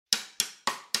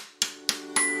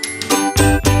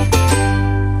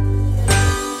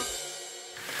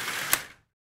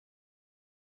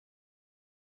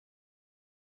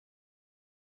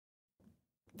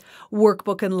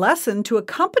Workbook and lesson to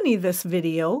accompany this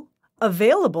video,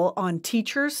 available on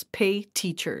Teachers Pay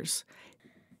Teachers.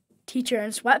 Teacher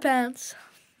in Sweatpants.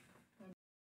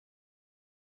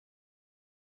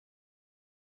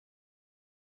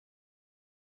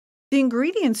 The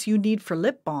ingredients you need for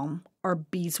lip balm are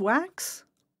beeswax,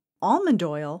 almond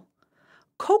oil,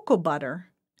 cocoa butter,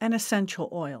 and essential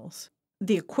oils.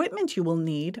 The equipment you will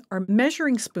need are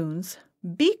measuring spoons,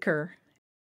 beaker,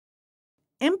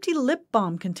 empty lip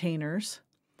balm containers,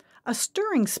 a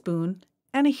stirring spoon,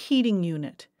 and a heating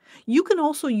unit. You can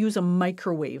also use a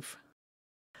microwave.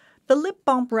 The lip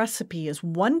balm recipe is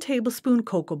 1 tablespoon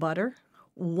cocoa butter,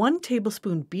 1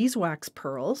 tablespoon beeswax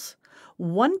pearls,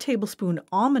 1 tablespoon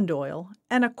almond oil,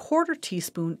 and 1/4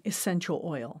 teaspoon essential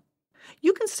oil.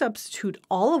 You can substitute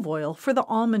olive oil for the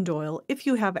almond oil if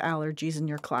you have allergies in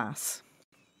your class.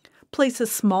 Place a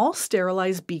small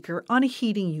sterilized beaker on a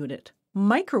heating unit.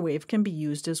 Microwave can be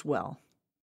used as well.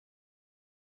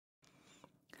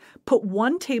 Put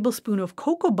 1 tablespoon of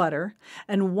cocoa butter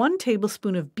and 1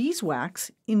 tablespoon of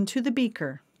beeswax into the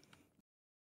beaker.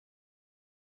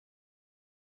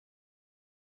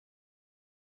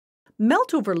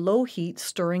 Melt over low heat,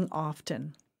 stirring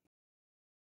often.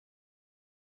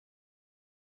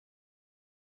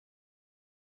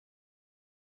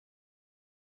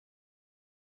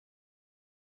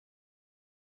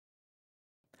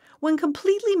 When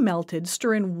completely melted,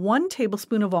 stir in 1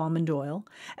 tablespoon of almond oil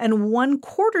and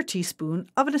 1/4 teaspoon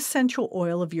of an essential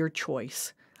oil of your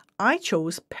choice. I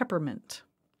chose peppermint.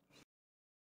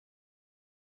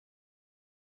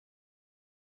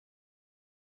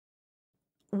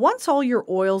 Once all your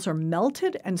oils are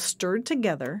melted and stirred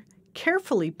together,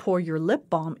 carefully pour your lip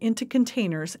balm into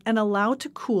containers and allow to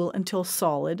cool until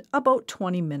solid, about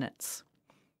 20 minutes.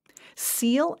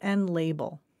 Seal and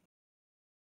label.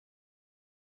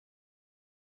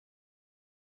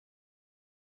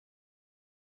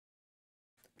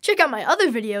 Check out my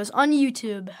other videos on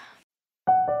YouTube.